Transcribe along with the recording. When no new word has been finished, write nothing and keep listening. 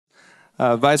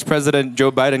Vice President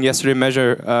Joe Biden yesterday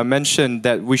mentioned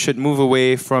that we should move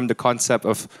away from the concept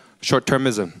of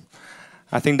short-termism.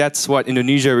 I think that's what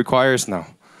Indonesia requires now.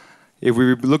 If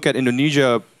we look at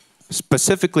Indonesia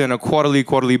specifically on a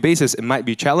quarterly basis, it might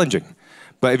be challenging.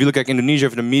 But if you look at Indonesia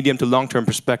from a medium to long-term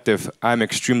perspective, I'm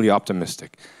extremely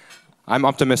optimistic. I'm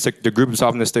optimistic, the group is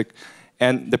optimistic,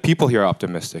 and the people here are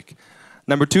optimistic.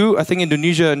 Number two, I think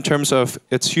Indonesia, in terms of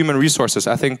its human resources,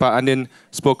 I think Pak Andin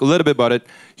spoke a little bit about it.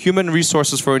 Human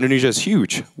resources for Indonesia is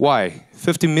huge. Why?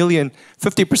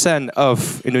 50%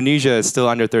 of Indonesia is still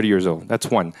under 30 years old. That's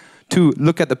one. Two,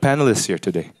 look at the panelists here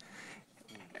today.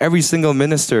 Every single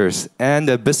ministers and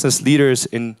the business leaders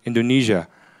in Indonesia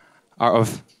are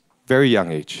of very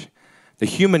young age. The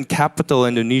human capital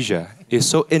in Indonesia is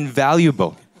so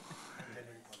invaluable.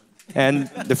 And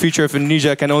the future of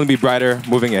Indonesia can only be brighter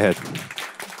moving ahead.